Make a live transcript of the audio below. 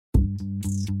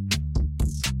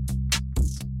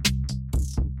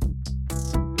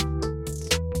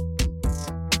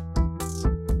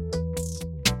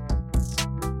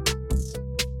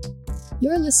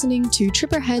You're listening to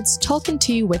Tripperhead's Talkin'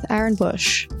 Tea with Aaron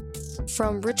Busch.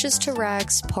 From Riches to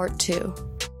Rags, Part 2.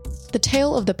 The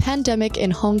Tale of the Pandemic in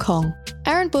Hong Kong.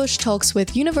 Aaron Busch talks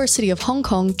with University of Hong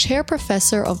Kong Chair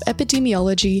Professor of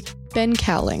Epidemiology, Ben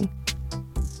Cowling.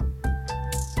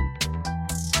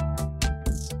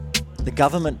 The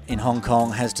government in Hong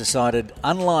Kong has decided,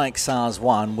 unlike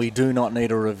SARS-1, we do not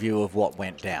need a review of what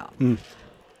went down.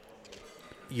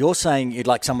 You're saying you'd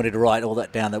like somebody to write all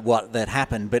that down, that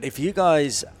happened, but if you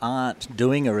guys aren't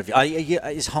doing a review,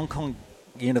 is Hong Kong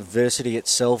University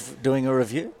itself doing a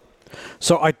review?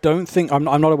 So I don't think, I'm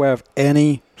not aware of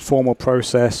any formal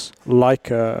process like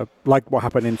what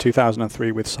happened in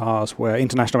 2003 with SARS, where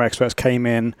international experts came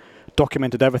in,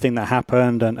 documented everything that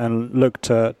happened, and looked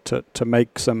to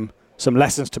make some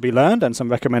lessons to be learned and some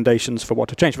recommendations for what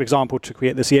to change. For example, to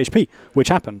create the CHP, which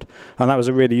happened. And that was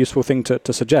a really useful thing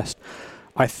to suggest.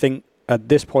 I think at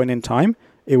this point in time,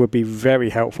 it would be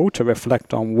very helpful to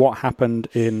reflect on what happened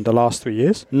in the last 3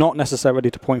 years, not necessarily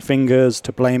to point fingers,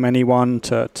 to blame anyone,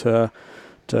 to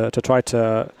try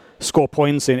to score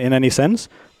points in any sense,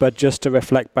 but just to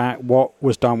reflect back what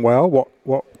was done well,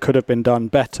 what could have been done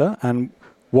better, and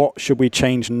what should we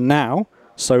change now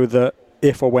so that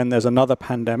if or when there's another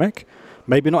pandemic,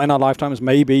 maybe not in our lifetimes,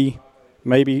 maybe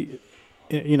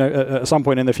at some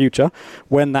point in the future,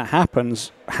 when that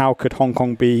happens, how could Hong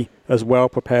Kong be as well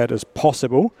prepared as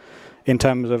possible in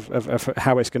terms of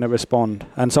how it's going to respond?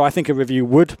 And so I think a review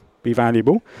would be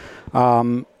valuable.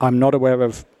 I'm not aware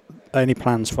of any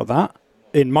plans for that.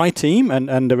 In my team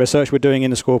and the research we're doing in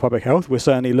the School of Public Health, we'll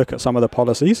certainly look at some of the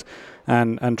policies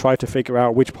and try to figure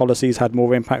out which policies had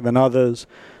more impact than others,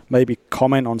 maybe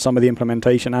comment on some of the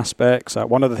implementation aspects.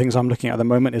 One of the things I'm looking at the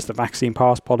moment is the vaccine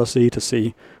pass policy to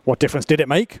see what difference did it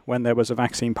make when there was a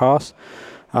vaccine pass.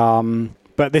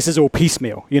 But this is all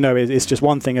piecemeal. It's just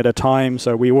one thing at a time.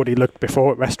 So we already looked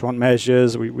before at restaurant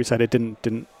measures. We said it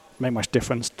didn't make much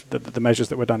difference to the measures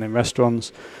that were done in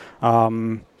restaurants.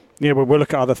 We'll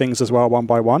look at other things as well, one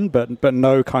by one, but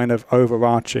no kind of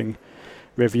overarching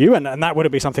review. And that would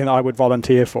be something that I would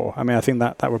volunteer for. I mean, I think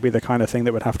that would be the kind of thing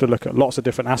that would have to look at lots of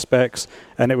different aspects,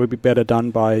 and it would be better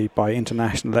done by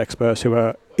international experts who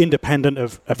are independent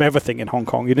of everything in Hong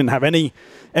Kong. You didn't have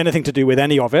anything to do with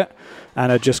any of it,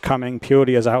 and are just coming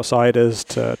purely as outsiders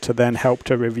to then help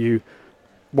to review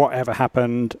whatever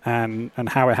happened and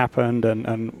how it happened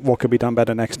and what could be done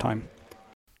better next time.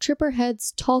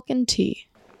 Tripperhead's Talkin' Tea.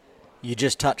 You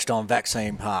just touched on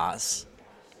vaccine pass.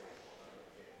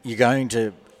 You're going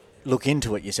to look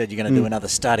into it. You said you're going to do another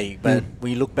study, but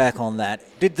when you look back on that,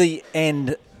 did the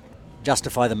end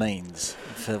justify the means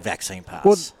for vaccine pass?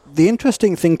 Well, the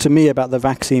interesting thing to me about the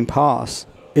vaccine pass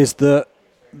is that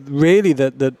really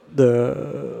the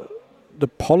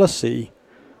policy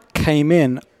came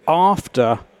in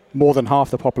after more than half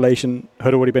the population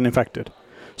had already been infected.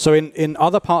 So in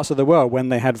other parts of the world, when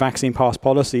they had vaccine pass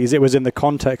policies, it was in the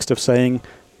context of saying,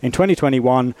 in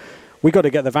 2021, we got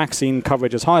to get the vaccine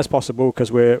coverage as high as possible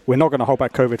because we're not going to hold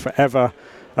back COVID forever.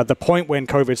 At the point when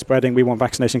COVID's spreading, we want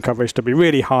vaccination coverage to be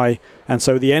really high. And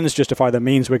so the ends justify the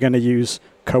means. We're going to use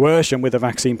coercion with the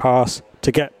vaccine pass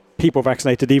to get people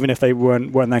vaccinated, even if they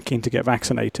weren't that keen to get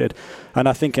vaccinated. And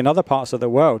I think in other parts of the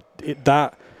world,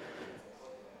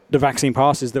 the vaccine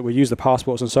passes that were used, the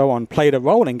passports and so on, played a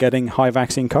role in getting high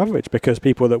vaccine coverage because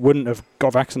people that wouldn't have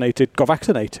got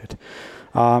vaccinated.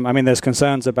 I mean, there's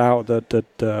concerns about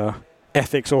the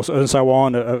ethics also and so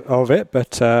on of it,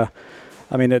 but I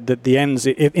mean, the ends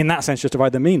in that sense justify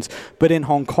the means. But in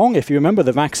Hong Kong, if you remember,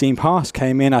 the vaccine pass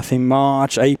came in, I think,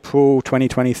 April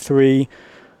 2022,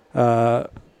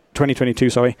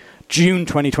 June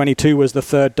 2022 was the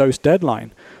third dose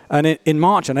deadline. And in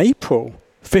March and April,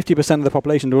 50% of the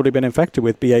population had already been infected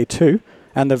with BA2,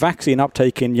 and the vaccine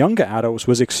uptake in younger adults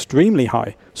was extremely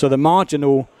high. So the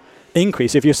marginal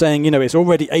increase, if you're saying, it's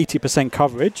already 80%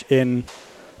 coverage in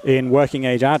working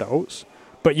age adults,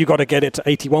 but you got to get it to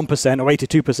 81% or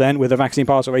 82% with a vaccine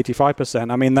pass or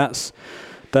 85%. I mean,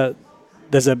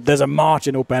 there's a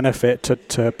marginal benefit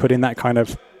to putting that kind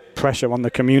of pressure on the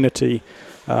community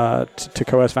to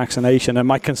coerce vaccination. And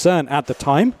my concern at the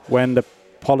time when the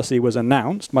policy was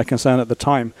announced,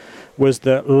 was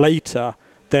that later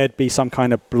there'd be some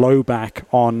kind of blowback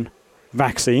on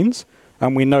vaccines.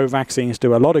 And we know vaccines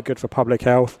do a lot of good for public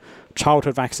health.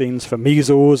 Childhood vaccines for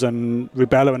measles and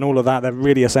rubella and all of that, they're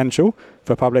really essential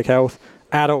for public health.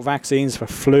 Adult vaccines for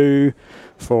flu,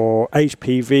 for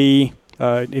HPV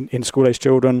in school-age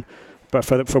children, but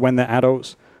for when they're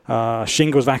adults.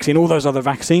 Shingles vaccine, all those other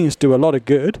vaccines do a lot of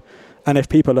good. And if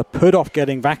people are put off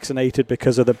getting vaccinated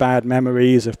because of the bad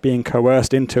memories of being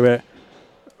coerced into it,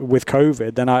 with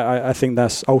COVID, then I think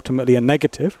that's ultimately a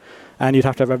negative, and you'd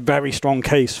have to have a very strong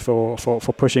case for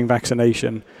pushing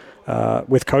vaccination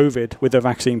with COVID, with the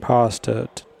vaccine pass to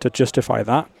justify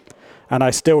that. And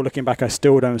looking back, I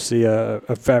still don't see a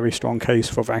very strong case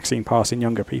for vaccine pass in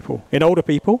younger people. In older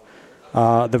people,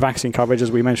 the vaccine coverage,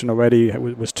 as we mentioned already,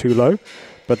 was too low,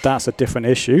 but that's a different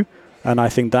issue. And I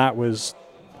think that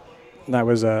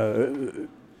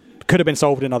could have been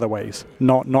solved in other ways,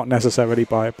 not necessarily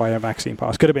by a vaccine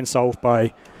pass. Could have been solved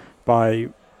by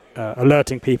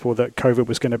alerting people that COVID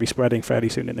was going to be spreading fairly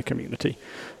soon in the community,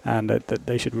 and that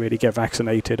they should really get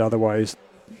vaccinated. Otherwise,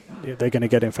 they're going to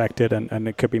get infected, and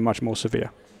it could be much more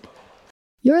severe.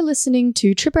 You're listening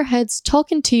to Tripperheads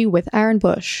Talking Tea with Aaron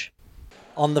Busch.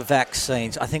 On the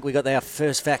vaccines, I think we got our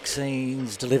first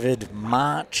vaccines delivered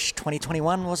March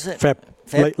 2021, was it? Feb.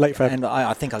 Late Feb. And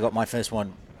I think I got my first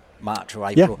one March or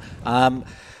April. Yeah.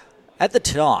 At the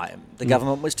time, the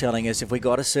government was telling us if we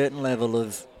got a certain level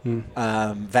of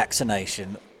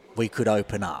vaccination, we could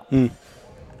open up.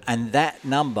 And that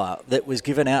number that was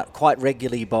given out quite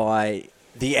regularly by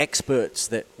the experts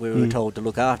that we were told to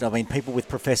look after, I mean, people with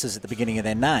professors at the beginning of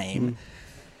their name,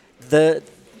 the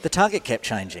target kept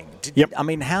changing. I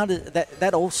mean, how did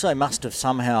that also must have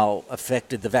somehow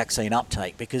affected the vaccine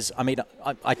uptake? Because, I mean,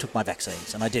 I took my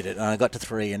vaccines and I did it and I got to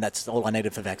 3 and that's all I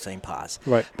needed for vaccine pass.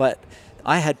 Right. But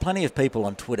I had plenty of people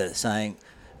on Twitter saying,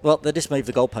 well, they just moved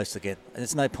the goalposts again.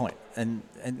 There's no point. And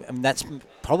that's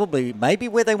probably maybe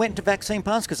where they went to vaccine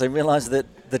pass, because they realised that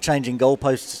the changing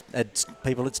goalposts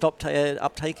people had stopped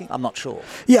uptaking. I'm not sure.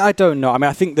 Yeah, I don't know. I mean,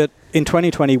 I think that in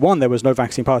 2021 there was no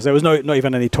vaccine pass. There was not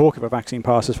even any talk of a vaccine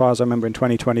pass. As far as I remember, in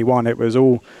 2021 it was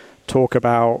all talk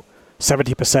about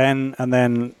 70% and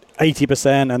then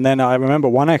 80%, and then I remember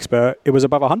one expert, it was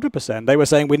above 100%. They were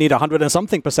saying we need 100 and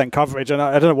something percent coverage, and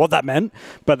I don't know what that meant,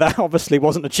 but that obviously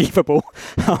wasn't achievable.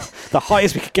 The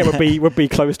highest we could get would be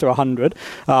close to 100,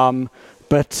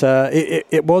 but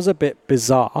it was a bit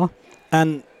bizarre.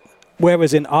 And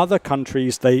whereas in other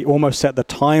countries they almost set the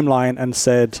timeline and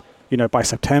said, by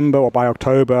September or by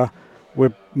October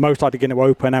we're most likely going to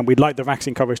open, and we'd like the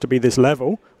vaccine coverage to be this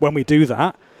level. When we do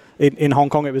that, in Hong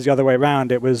Kong it was the other way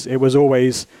around. It was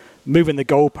always moving the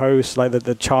goalposts, like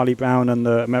the Charlie Brown and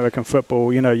the American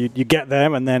football. You get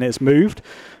there and then it's moved,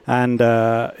 and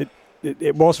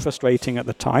it was frustrating at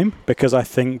the time, because I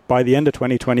think by the end of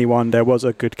 2021 there was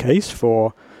a good case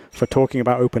for talking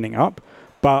about opening up,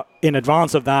 but in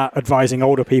advance of that, advising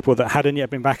older people that hadn't yet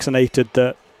been vaccinated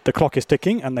that the clock is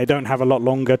ticking and they don't have a lot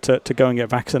longer to go and get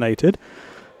vaccinated.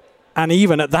 And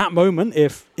even at that moment,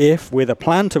 if with a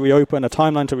plan to reopen, a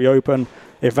timeline to reopen,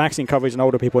 if vaccine coverage in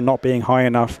older people not being high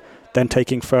enough, then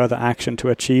taking further action to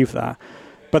achieve that.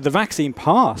 But the vaccine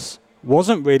pass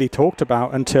wasn't really talked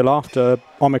about until after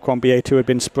Omicron BA2 had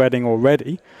been spreading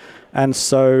already. And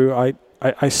so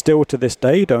I still to this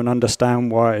day don't understand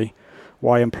why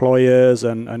employers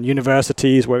and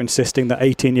universities were insisting that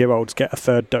 18-year-olds get a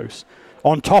third dose,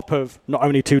 on top of not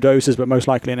only 2 doses, but most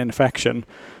likely an infection.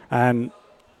 And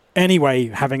anyway,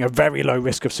 having a very low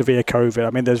risk of severe COVID.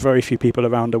 I mean, there's very few people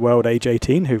around the world age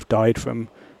 18 who've died from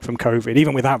COVID,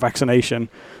 even without vaccination.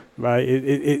 Right?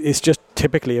 It's just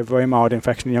typically a very mild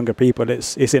infection in younger people.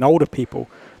 It's in older people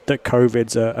that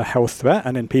COVID's a health threat,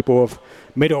 and in people of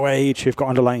middle age who've got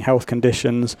underlying health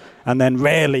conditions, and then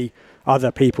rarely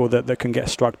other people that can get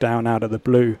struck down out of the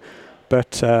blue.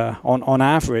 But on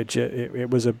average,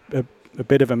 it was a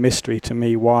bit of a mystery to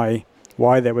me why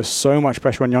there was so much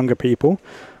pressure on younger people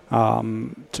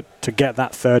to get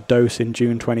that third dose in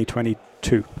June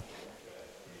 2022.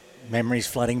 Memories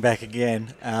flooding back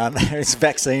again. It's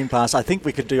vaccine pass. I think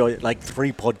we could do like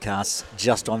 3 podcasts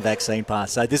just on vaccine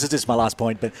pass. So this is just my last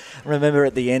point. But remember,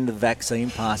 at the end of vaccine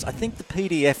pass, I think the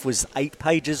PDF was 8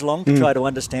 pages long to try to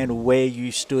understand where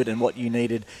you stood and what you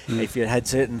needed if you had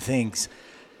certain things.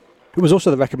 It was also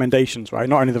the recommendations, right?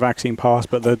 Not only the vaccine pass,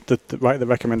 but the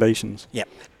recommendations. Yep.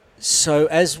 So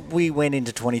as we went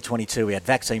into 2022, we had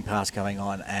vaccine pass going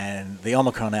on and the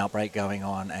Omicron outbreak going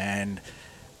on and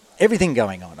everything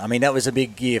going on. I mean, that was a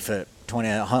big year for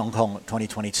Hong Kong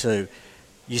 2022.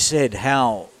 You said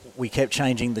how we kept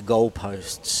changing the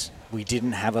goalposts. We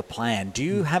didn't have a plan. Do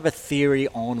you have a theory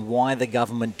on why the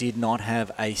government did not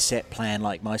have a set plan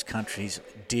like most countries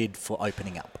did for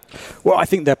opening up? Well, I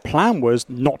think their plan was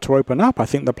not to open up. I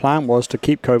think the plan was to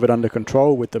keep COVID under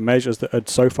control with the measures that had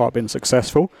so far been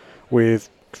successful, with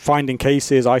finding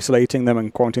cases, isolating them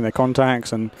and quarantining their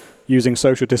contacts, and using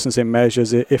social distancing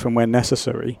measures if and when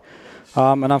necessary.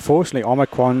 And unfortunately,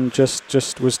 Omicron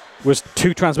just was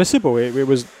too transmissible. It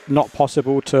was not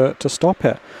possible to stop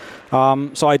it.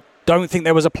 So don't think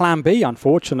there was a plan B,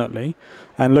 unfortunately.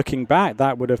 And looking back,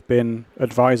 that would have been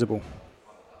advisable.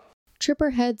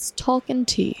 Tripperheads Talking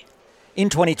Tea. In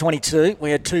 2022,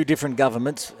 we had two different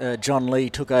governments. John Lee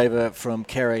took over from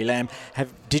Carrie Lam.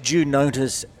 Did you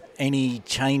notice any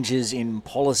changes in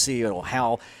policy, or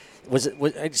how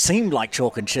it seemed like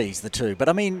chalk and cheese, the two? But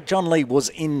I mean, John Lee was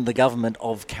in the government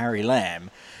of Carrie Lam,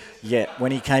 yet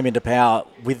when he came into power,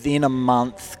 within a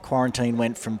month, quarantine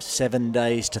went from 7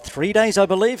 days to 3 days, I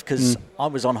believe, because I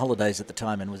was on holidays at the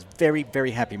time and was very,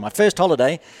 very happy. My first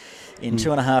holiday in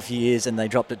 2.5 years, and they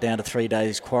dropped it down to 3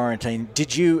 days quarantine.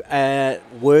 Did you,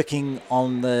 working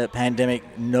on the pandemic,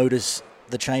 notice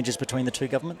the changes between the two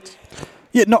governments?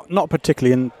 Yeah, not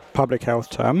particularly in public health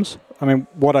terms. I mean,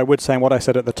 what I would say and what I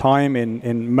said at the time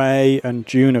in May and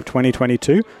June of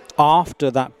 2022, after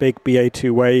that big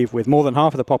BA2 wave with more than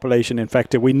half of the population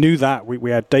infected, we knew that. We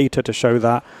had data to show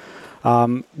that.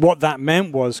 What that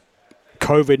meant was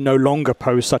COVID no longer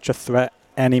posed such a threat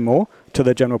anymore to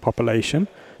the general population.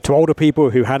 To older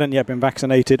people who hadn't yet been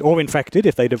vaccinated or infected,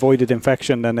 if they'd avoided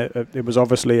infection, then it was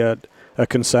obviously a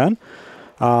concern.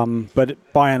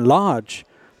 But by and large,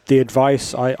 the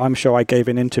advice I'm sure I gave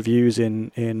in interviews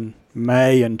in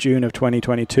May and June of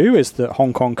 2022 is that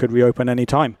Hong Kong could reopen any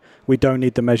time. We don't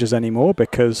need the measures anymore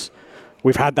because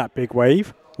we've had that big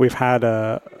wave. We've had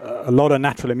a lot of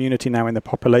natural immunity now in the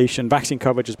population. Vaccine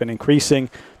coverage has been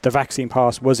increasing. The vaccine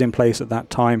pass was in place at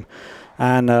that time.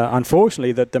 And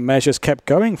unfortunately, the measures kept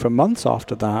going for months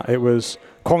after that.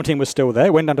 Quarantine was still there.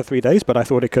 It went down to 3 days, but I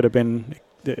thought it could have been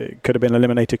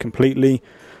eliminated completely.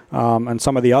 And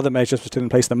some of the other measures were still in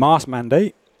place. The mask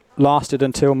mandate lasted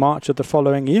until March of the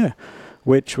following year,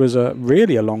 which was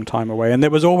really a long time away. And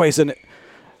there was always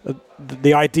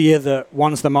the idea that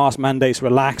once the mask mandates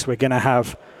relax, we're going to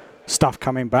have stuff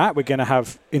coming back. We're going to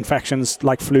have infections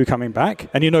like flu coming back.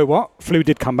 And you know what? Flu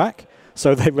did come back.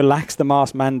 So they relaxed the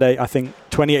mask mandate, I think,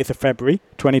 28th of February,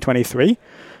 2023.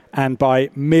 And by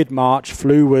mid-March,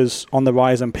 flu was on the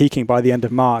rise and peaking by the end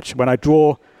of March. When I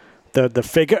draw the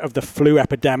figure of the flu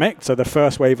epidemic, so the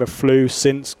first wave of flu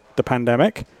since the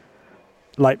pandemic,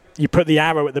 like you put the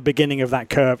arrow at the beginning of that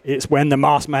curve, it's when the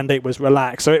mask mandate was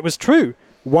relaxed. So it was true.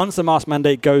 Once the mask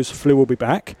mandate goes, flu will be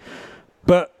back.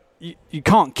 But you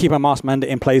can't keep a mask mandate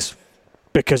in place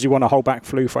because you want to hold back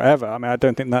flu forever. I mean, I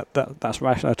don't think that's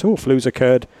rational at all. Flu's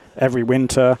occurred every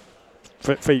winter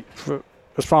for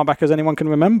as far back as anyone can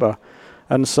remember.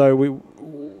 And so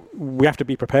we have to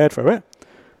be prepared for it.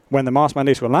 When the mask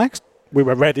mandates relaxed, we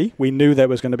were ready. We knew there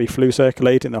was going to be flu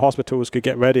circulating. The hospitals could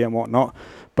get ready and whatnot.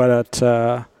 But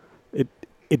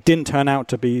it didn't turn out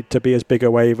to be as big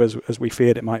a wave as we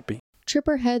feared it might be.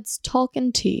 Tripperheads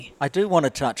Talking Tea. I do want to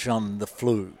touch on the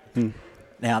flu.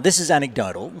 Now, this is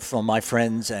anecdotal from my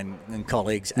friends and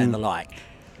colleagues and the like.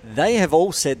 They have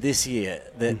all said this year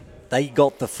that they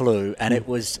got the flu and it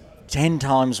was 10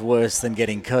 times worse than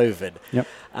getting COVID. Yep.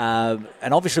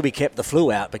 And obviously we kept the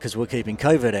flu out because we're keeping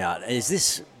COVID out. Is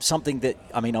this something that,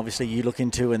 I mean, obviously you look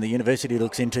into and the university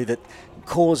looks into, that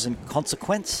cause and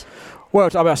consequence? Well,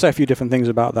 I'll say a few different things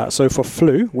about that. So for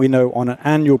flu, we know on an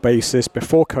annual basis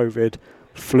before COVID,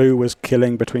 flu was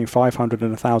killing between 500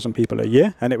 and 1,000 people a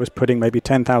year, and it was putting maybe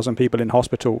 10,000 people in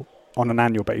hospital on an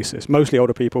annual basis. Mostly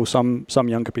older people, some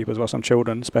younger people as well, some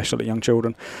children, especially young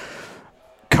children.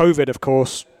 COVID, of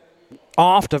course,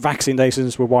 after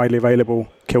vaccinations were widely available,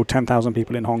 killed 10,000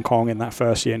 people in Hong Kong in that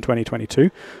first year in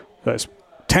 2022. That's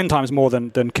 10 times more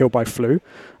than killed by flu.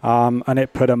 And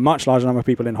it put a much larger number of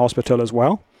people in hospital as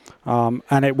well.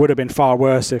 And it would have been far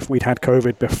worse if we'd had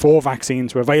COVID before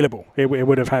vaccines were available. It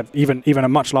would have had even a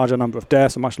much larger number of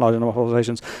deaths, a much larger number of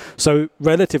hospitalizations. So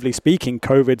relatively speaking,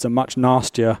 COVID's a much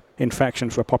nastier infection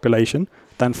for a population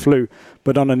than flu.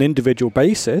 But on an individual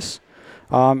basis,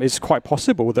 it's quite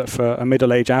possible that for a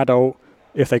middle-aged adult,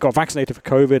 if they got vaccinated for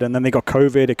COVID and then they got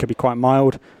COVID, it could be quite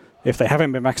mild. If they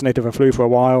haven't been vaccinated for flu for a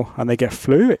while and they get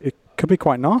flu, it could be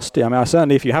quite nasty. I mean,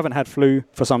 certainly if you haven't had flu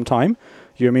for some time,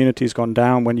 your immunity's gone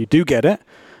down. When you do get it,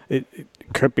 it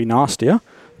could be nastier.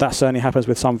 That certainly happens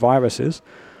with some viruses.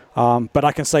 But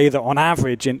I can say that on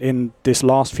average in this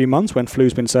last few months when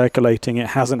flu's been circulating, it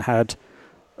hasn't had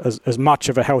as much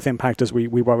of a health impact as we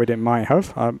worried it might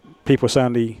have. People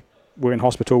certainly were in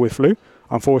hospital with flu.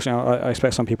 Unfortunately, I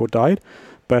expect some people died.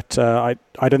 But I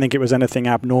don't think it was anything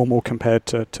abnormal compared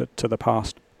to the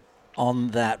past. On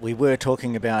that, we were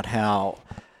talking about how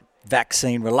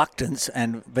vaccine reluctance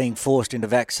and being forced into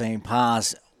vaccine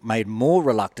pass made more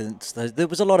reluctance. There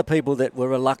was a lot of people that were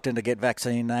reluctant to get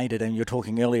vaccinated, and you're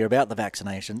talking earlier about the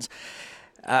vaccinations.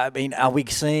 I mean, are we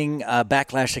seeing a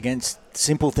backlash against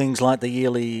simple things like the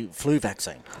yearly flu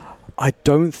vaccine? I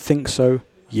don't think so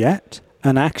yet.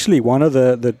 And actually, one of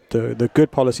the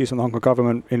good policies from the Hong Kong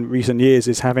government in recent years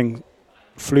is having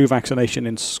flu vaccination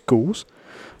in schools.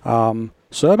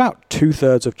 So about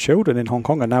 2/3 of children in Hong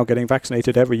Kong are now getting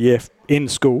vaccinated every year in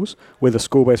schools with a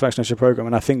school-based vaccination program.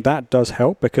 And I think that does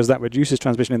help because that reduces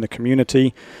transmission in the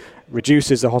community,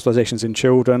 reduces the hospitalizations in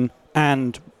children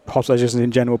and hospitalizations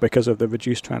in general because of the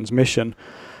reduced transmission.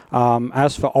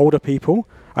 As for older people,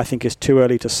 I think it's too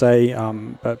early to say,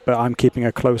 but I'm keeping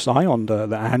a close eye on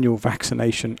the annual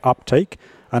vaccination uptake.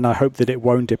 And I hope that it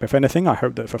won't dip. If anything, I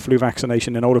hope that for flu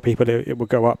vaccination in older people, it will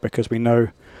go up because we know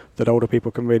that older people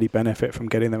can really benefit from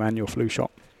getting their annual flu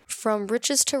shot. From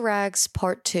Riches to Rags,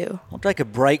 Part 2. We'll take a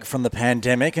break from the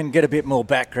pandemic and get a bit more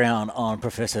background on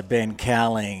Professor Ben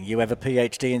Cowling. You have a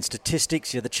PhD in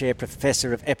statistics. You're the Chair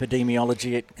Professor of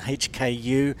Epidemiology at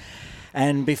HKU.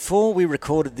 And before we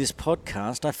recorded this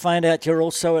podcast, I found out you're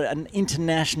also an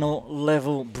international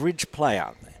level bridge player,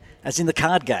 as in the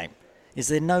card game. Is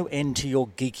there no end to your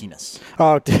geekiness?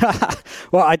 Oh,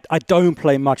 well, I don't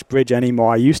play much bridge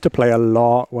anymore. I used to play a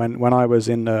lot when I was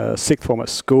in sixth form at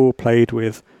school, played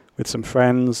with some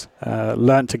friends,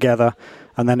 learnt together,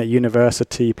 and then at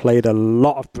university played a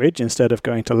lot of bridge instead of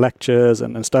going to lectures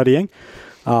and studying.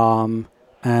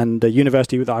 And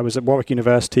university, I was at Warwick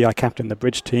University, I captained the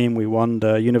bridge team. We won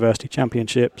the university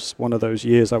championships one of those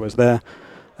years I was there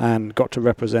and got to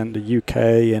represent the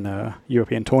UK in a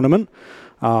European tournament.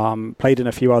 Played in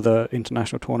a few other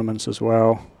international tournaments as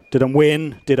well. Didn't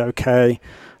win, did okay.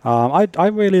 I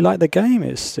really like the game.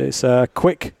 It's a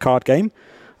quick card game.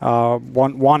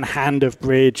 One hand of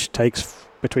bridge takes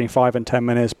between 5 and 10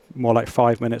 minutes, more like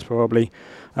 5 minutes probably.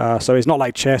 So it's not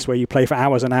like chess where you play for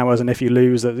hours and hours, and if you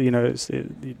lose,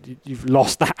 you've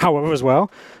lost that hour as well.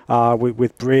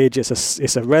 With bridge,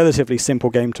 it's a relatively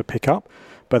simple game to pick up.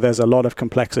 But there's a lot of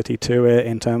complexity to it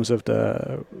in terms of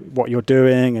what you're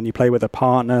doing, and you play with a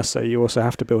partner, so you also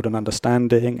have to build an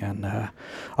understanding. And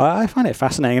I find it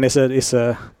fascinating, and it's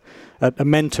a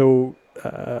mental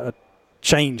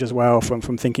change as well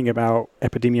from thinking about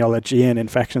epidemiology and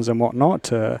infections and whatnot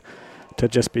to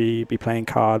just be playing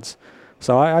cards.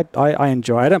 So I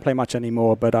enjoy. I don't play much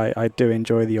anymore, but I do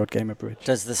enjoy the odd game of bridge.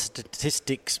 Does the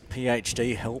statistics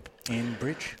PhD help in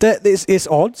bridge? It's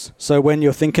odds. So when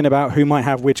you're thinking about who might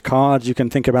have which cards, you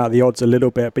can think about the odds a little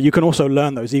bit. But you can also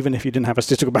learn those, even if you didn't have a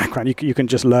statistical background. You can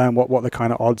just learn what the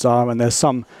kind of odds are, and there's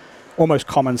some almost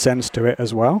common sense to it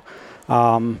as well.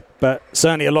 But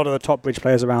certainly a lot of the top bridge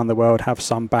players around the world have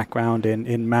some background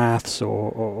in maths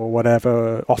or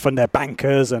whatever. Often they're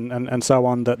bankers and so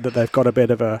on, that they've got a bit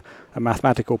of a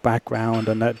mathematical background,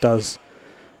 and that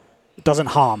doesn't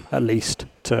harm, at least,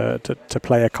 to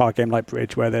play a card game like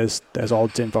bridge where there's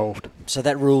odds involved. So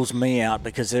that rules me out,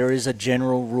 because there is a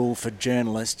general rule for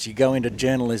journalists. You go into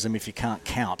journalism if you can't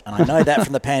count. And I know that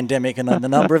from the pandemic and the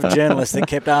number of journalists that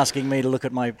kept asking me to look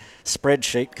at my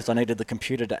spreadsheet because I needed the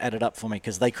computer to add it up for me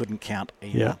because they couldn't count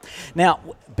either. Yeah. Now,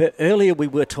 but earlier we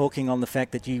were talking on the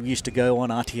fact that you used to go on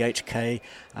RTHK.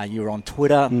 You were on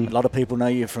Twitter. A lot of people know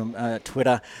you from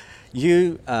Twitter.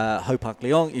 You, Ho Pak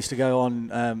Leong, used to go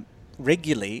on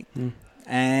regularly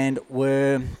and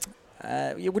were,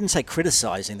 you wouldn't say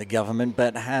criticising the government,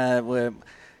 but were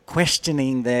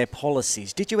questioning their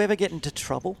policies. Did you ever get into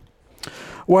trouble?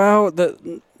 Well,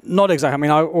 not exactly. I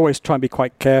mean, I always try and be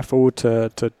quite careful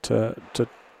to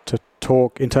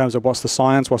talk in terms of what's the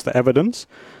science, what's the evidence,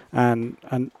 and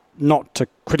not to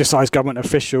criticize government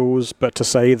officials, but to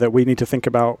say that we need to think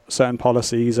about certain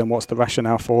policies and what's the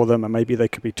rationale for them, and maybe they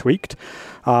could be tweaked.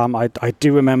 I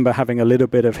do remember having a little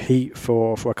bit of heat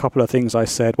for a couple of things I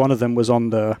said. One of them was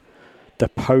on the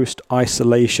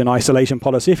post-isolation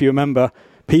policy. If you remember,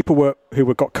 people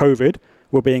who got COVID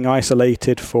were being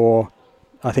isolated for,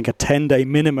 I think, a 10-day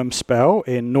minimum spell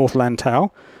in North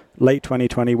Lantau, late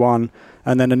 2021,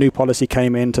 and then a new policy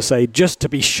came in to say, just to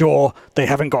be sure they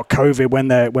haven't got COVID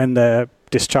when they're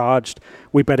discharged,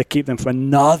 we better keep them for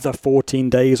another 14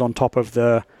 days on top of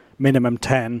the minimum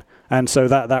 10. And so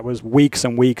that was weeks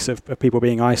and weeks of people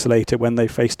being isolated when they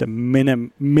faced a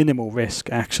minimal risk,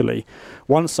 actually.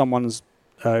 Once someone's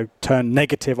turned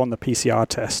negative on the PCR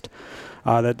test,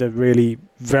 that they're really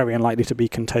very unlikely to be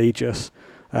contagious.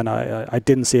 And I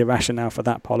didn't see a rationale for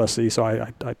that policy, so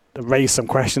I raised some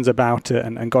questions about it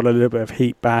and got a little bit of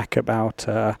heat back about,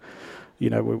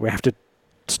 we have to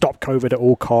stop COVID at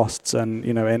all costs, and,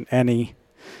 in any...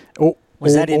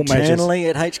 Was that internally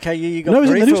at HKU you got? No, it was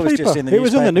in the brief, or newspaper. Was just in the it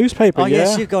was in the newspaper, Oh, yeah.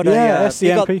 yes, you got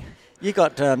SCMP. You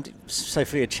got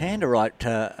Sophia Chan to write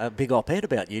a big op-ed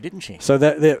about you, didn't she? So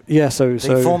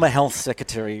the former health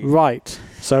secretary. Right.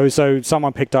 So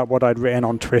someone picked up what I'd written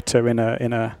on Twitter in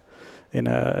in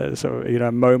a sort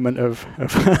of moment of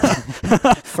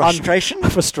frustration,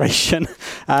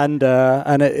 and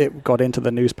it got into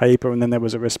the newspaper, and then there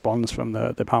was a response from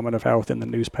the Department of Health in the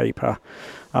newspaper.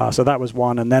 So that was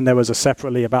one, and then there was a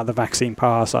separately about the vaccine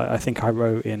pass. I think I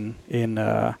wrote in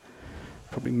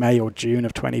probably May or June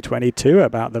of 2022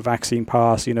 about the vaccine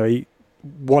pass.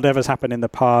 Whatever's happened in the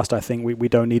past, I think we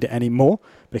don't need it anymore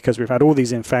because we've had all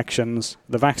these infections.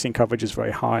 The vaccine coverage is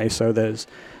very high, so there's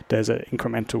an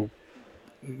incremental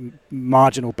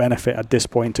marginal benefit at this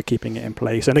point to keeping it in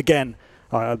place. And again,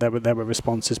 there were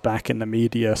responses back in the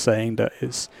media saying that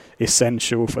it's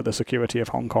essential for the security of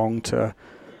Hong Kong for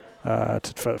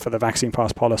the vaccine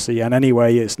pass policy. And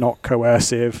anyway, it's not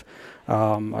coercive.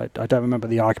 I don't remember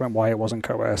the argument why it wasn't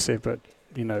coercive, but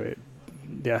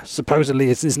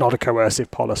supposedly it's not a coercive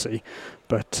policy.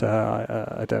 But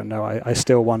I don't know. I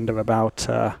still wonder about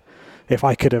if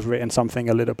I could have written something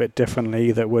a little bit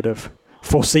differently that would have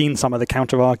foreseen some of the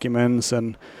counter arguments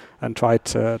and tried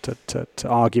to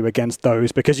argue against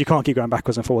those, because you can't keep going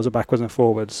backwards and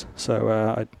forwards.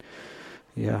 So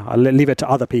I'll leave it to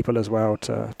other people as well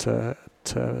to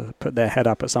put their head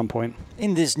up at some point.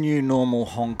 In this new normal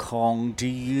Hong Kong, do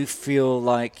you feel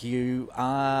like you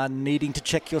are needing to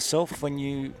check yourself when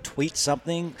you tweet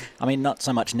something? I mean, not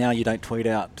so much now, you don't tweet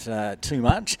out too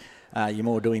much. You're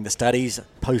more doing the studies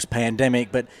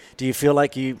post-pandemic, but do you feel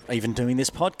like you, even doing this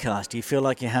podcast, do you feel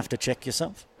like you have to check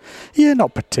yourself? Yeah,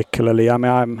 not particularly. I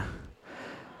mean, I'm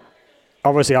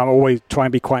always trying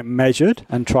to be quite measured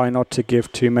and try not to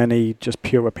give too many just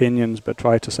pure opinions, but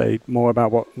try to say more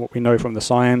about what we know from the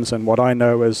science and what I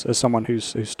know as someone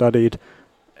who's studied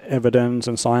evidence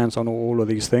and science on all of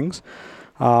these things.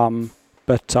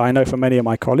 But I know for many of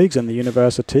my colleagues in the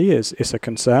university, it's a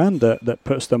concern that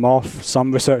puts them off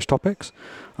some research topics,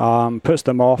 puts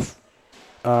them off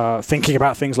thinking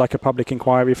about things like a public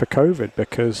inquiry for COVID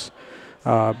because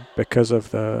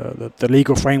of the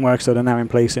legal frameworks that are now in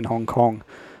place in Hong Kong.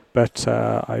 But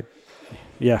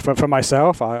for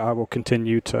myself, I will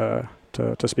continue to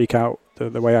speak out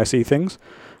the way I see things.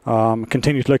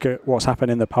 Continue to look at what's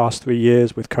happened in the past 3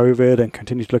 years with COVID, and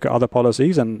continue to look at other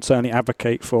policies, and certainly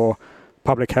advocate for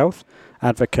public health,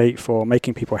 advocate for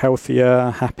making people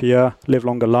healthier, happier, live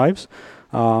longer lives,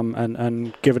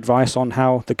 and give advice on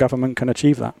how the government can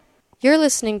achieve that. You're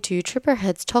listening to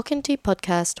Tripperhead's Talking Tea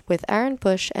podcast with Aaron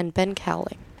Busch and Ben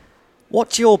Cowling.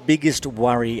 What's your biggest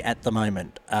worry at the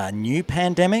moment? A new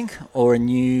pandemic or a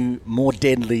new, more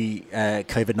deadly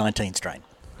COVID-19 strain?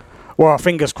 Well,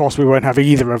 fingers crossed we won't have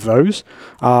either of those.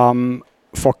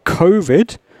 For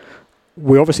COVID,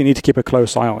 we obviously need to keep a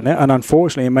close eye on it. And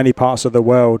unfortunately, in many parts of the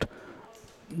world,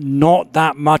 not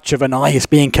that much of an eye is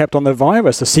being kept on the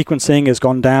virus. The sequencing has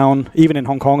gone down. Even in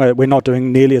Hong Kong, we're not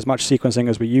doing nearly as much sequencing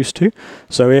as we used to.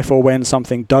 So if or when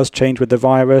something does change with the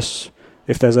virus,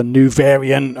 if there's a new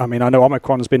variant, I mean, I know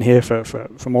Omicron's been here for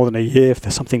more than a year. If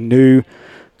there's something new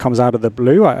comes out of the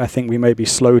blue, I think we may be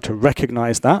slow to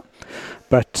recognize that.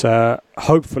 But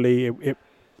hopefully,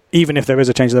 even if there is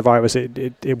a change in the virus,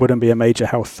 it wouldn't be a major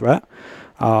health threat.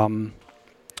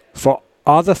 For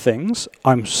other things,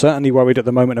 I'm certainly worried at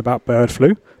the moment about bird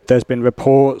flu. There's been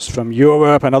reports from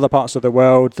Europe and other parts of the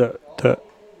world that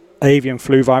avian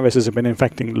flu viruses have been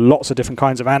infecting lots of different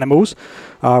kinds of animals,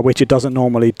 which it doesn't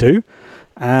normally do.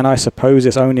 And I suppose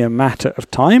it's only a matter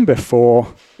of time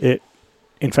before it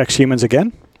infects humans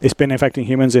again. It's been infecting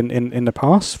humans in the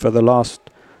past for the last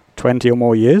 20 or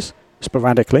more years,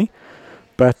 sporadically.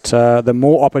 But the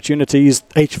more opportunities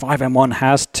H5N1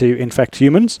 has to infect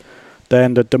humans,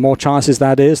 then the more chances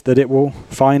that is that it will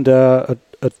find a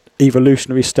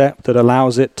evolutionary step that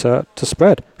allows it to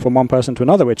spread from one person to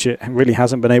another, which it really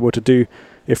hasn't been able to do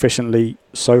efficiently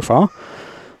so far.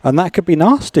 And that could be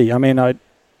nasty. I mean,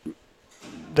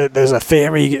 there's a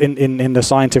theory in the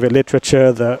scientific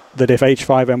literature that if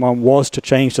H5N1 was to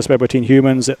change to spread between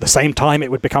humans, at the same time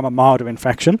it would become a milder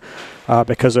infection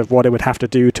because of what it would have to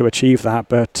do to achieve that.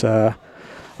 But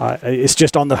it's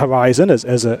just on the horizon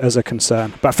as a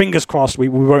concern. But fingers crossed, we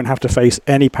won't have to face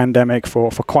any pandemic for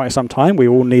quite some time. We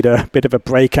all need a bit of a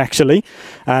break, actually.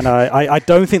 And I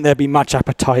don't think there'd be much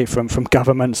appetite from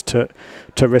governments to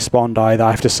respond either.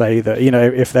 I have to say that,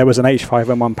 if there was an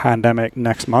H5N1 pandemic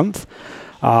next month,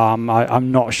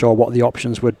 I'm not sure what the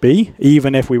options would be,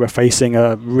 even if we were facing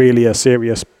a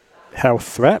serious health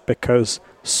threat, because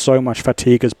so much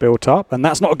fatigue has built up. And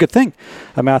that's not a good thing.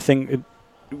 I mean, I think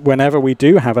whenever we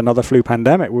do have another flu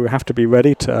pandemic, we have to be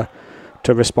ready to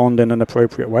respond in an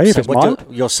appropriate way. So what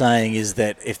you're saying is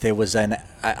that if there was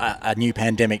a new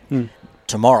pandemic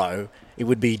tomorrow, it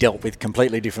would be dealt with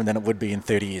completely different than it would be in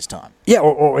 30 years' time. Yeah,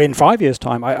 or in 5 years'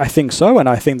 time. I think so, and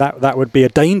I think that would be a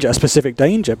danger, a specific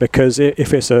danger, because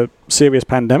if it's a serious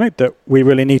pandemic that we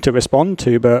really need to respond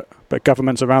to, but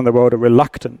governments around the world are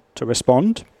reluctant to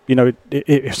respond,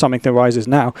 if something arises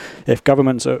now, if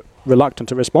governments are reluctant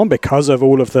to respond because of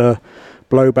all of the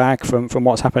blowback from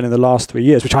what's happened in the last 3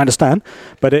 years, which I understand,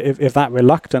 but if that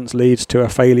reluctance leads to a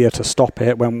failure to stop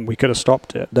it when we could have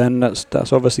stopped it, then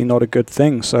that's obviously not a good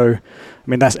thing. So, I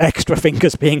mean, that's extra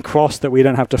fingers being crossed that we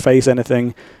don't have to face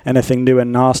anything new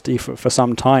and nasty for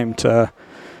some time to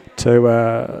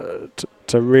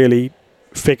really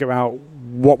figure out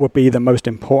what would be the most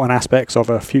important aspects of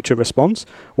a future response,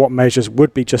 what measures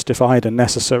would be justified and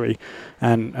necessary,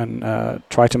 and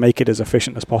try to make it as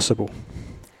efficient as possible.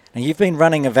 Now, you've been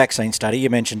running a vaccine study, you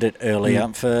mentioned it earlier,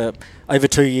 for over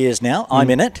 2 years now. I'm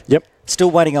in it. Yep.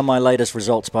 Still waiting on my latest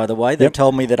results, by the way. They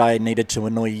told me that I needed to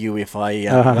annoy you if I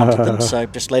wanted them, so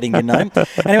just letting you know.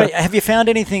 Anyway, have you found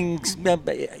anything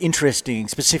interesting,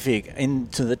 specific,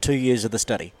 into the 2 years of the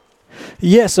study?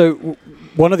 Yeah, so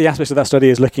one of the aspects of that study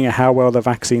is looking at how well the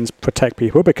vaccines protect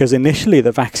people, because initially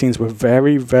the vaccines were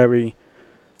very, very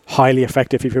highly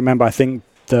effective. If you remember, I think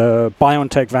the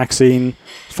BioNTech vaccine,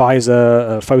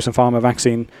 Pfizer, Fosun Pharma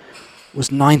vaccine was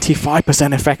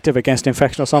 95% effective against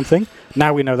infection or something.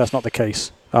 Now we know that's not the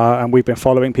case. And we've been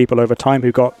following people over time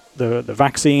who got the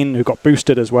vaccine, who got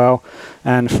boosted as well.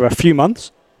 And for a few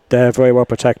months, they're very well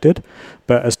protected.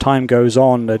 But as time goes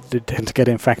on, they tend to get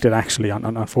infected, actually,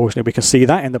 unfortunately. We can see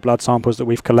that in the blood samples that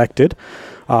we've collected.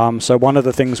 So one of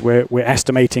the things we're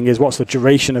estimating is what's the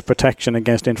duration of protection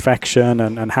against infection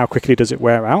and how quickly does it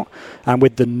wear out. And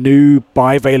with the new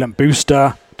bivalent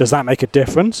booster, does that make a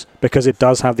difference? Because it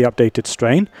does have the updated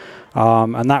strain.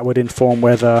 And that would inform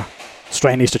whether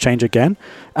strain needs to change again.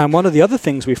 And one of the other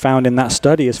things we found in that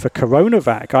study is for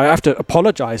CoronaVac. I have to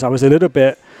apologize. I was a little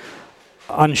bit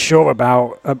unsure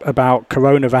about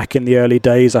CoronaVac in the early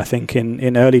days. I think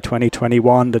in early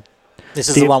 2021. This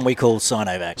is the one we call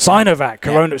Sinovac. Sinovac,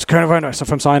 Coronavirus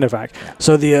from Sinovac. Yeah.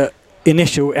 So the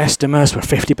initial estimates were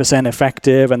 50%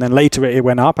 effective, and then later it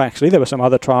went up, actually. There were some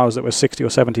other trials that were 60 or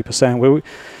 70%.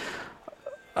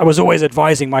 I was always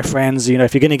advising my friends,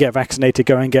 if you're going to get vaccinated,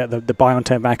 go and get the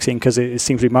BioNTech vaccine because it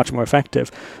seems to be much more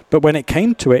effective. But when it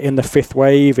came to it in the fifth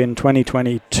wave in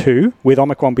 2022 with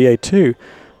Omicron BA2,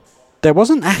 there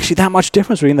wasn't actually that much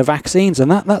difference between the vaccines,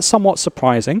 and that's somewhat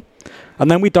surprising.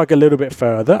 And then we dug a little bit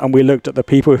further, and we looked at the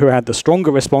people who had the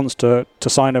stronger response to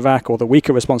Sinovac or the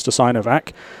weaker response to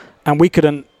Sinovac, and we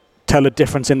couldn't tell a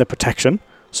difference in the protection.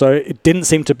 So it didn't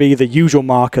seem to be the usual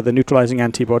marker, the neutralizing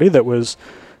antibody, that was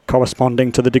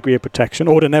corresponding to the degree of protection.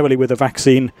 Ordinarily with a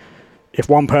vaccine, if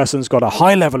one person's got a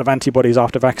high level of antibodies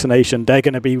after vaccination, they're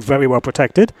going to be very well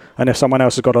protected. And if someone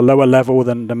else has got a lower level,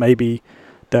 then maybe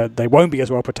they won't be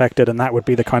as well protected, and that would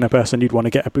be the kind of person you'd want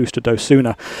to get a booster dose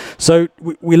sooner. So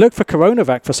we looked for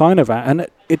CoronaVac, for Sinovac, and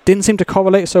it didn't seem to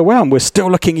correlate so well. And we're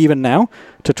still looking even now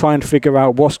to try and figure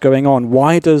out what's going on.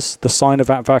 Why does the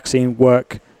Sinovac vaccine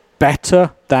work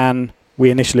better than we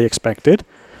initially expected?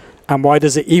 And why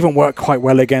does it even work quite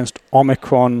well against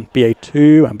Omicron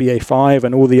BA2 and BA5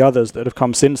 and all the others that have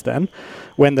come since then,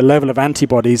 when the level of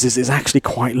antibodies is actually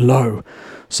quite low?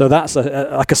 So that's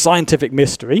like a scientific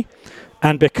mystery.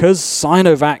 And because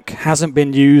Sinovac hasn't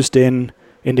been used in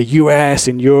the US,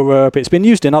 in Europe, it's been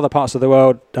used in other parts of the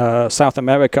world, South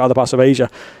America, other parts of Asia,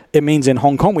 it means in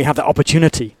Hong Kong we have the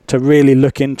opportunity to really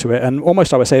look into it, and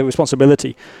almost, I would say, a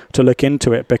responsibility to look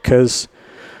into it, because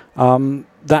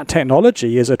that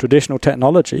technology is a traditional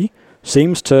technology,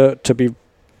 seems to be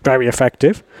very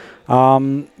effective.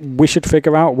 We should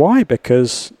figure out why,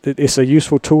 because it's a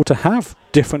useful tool to have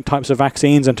different types of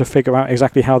vaccines and to figure out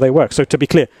exactly how they work. So to be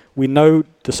clear, we know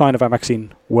the Sinovac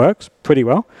vaccine works pretty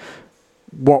well.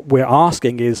 What we're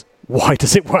asking is, why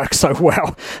does it work so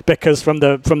well? Because from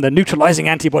the neutralizing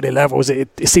antibody levels, it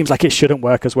seems like it shouldn't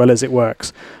work as well as it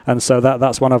works. And so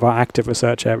that's one of our active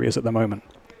research areas at the moment.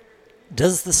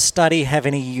 Does the study have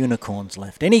any unicorns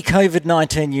left? Any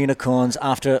COVID-19 unicorns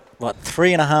after,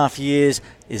 3.5 years?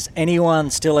 Is anyone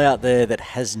still out there that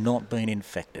has not been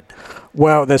infected?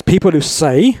 Well, there's people who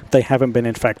say they haven't been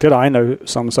infected. I know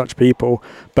some such people.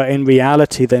 But in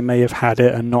reality, they may have had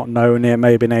it and not known it. It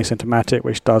may have been asymptomatic,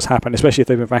 which does happen, especially if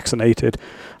they've been vaccinated.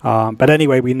 But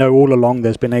anyway, we know all along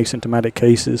there's been asymptomatic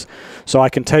cases. So I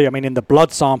can tell you, in the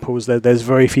blood samples, there's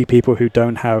very few people who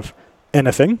don't have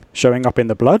anything showing up in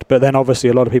the blood, but then obviously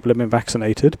a lot of people have been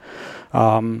vaccinated.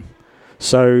 I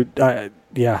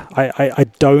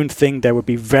don't think there would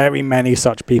be very many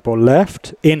such people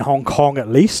left in Hong Kong, at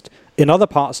least, In other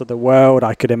parts of the world,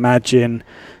 I could imagine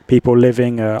people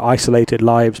living isolated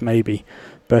lives maybe,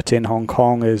 but in Hong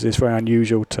Kong it's very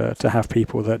unusual to have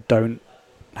people that don't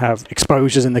have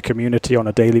exposures in the community on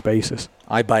a daily basis.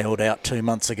 I bailed out 2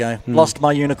 months ago. Lost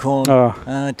my unicorn.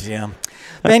 Oh dear.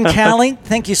 Ben Cowling,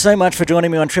 thank you so much for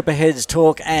joining me on Trip Ahead's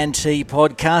Talk and Tea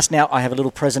podcast. Now, I have a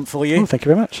little present for you. Oh, thank you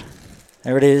very much.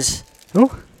 There it is.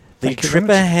 Oh, the Trip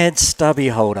Ahead stubby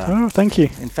holder. Oh, thank you.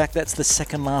 In fact, that's the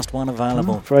second last one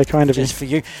available. Oh, very kind of you. Just for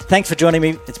you. Thanks for joining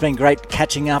me. It's been great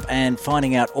catching up and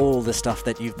finding out all the stuff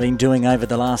that you've been doing over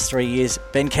the last 3 years.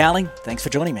 Ben Cowling, thanks for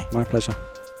joining me. My pleasure.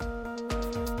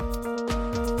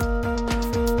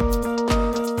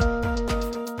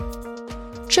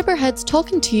 Tripperhead's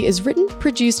Talking Tea is written,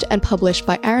 produced and published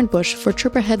by Aaron Busch for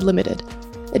Tripperhead Limited.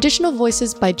 Additional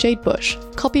voices by Jade Busch.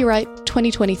 Copyright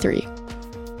 2023.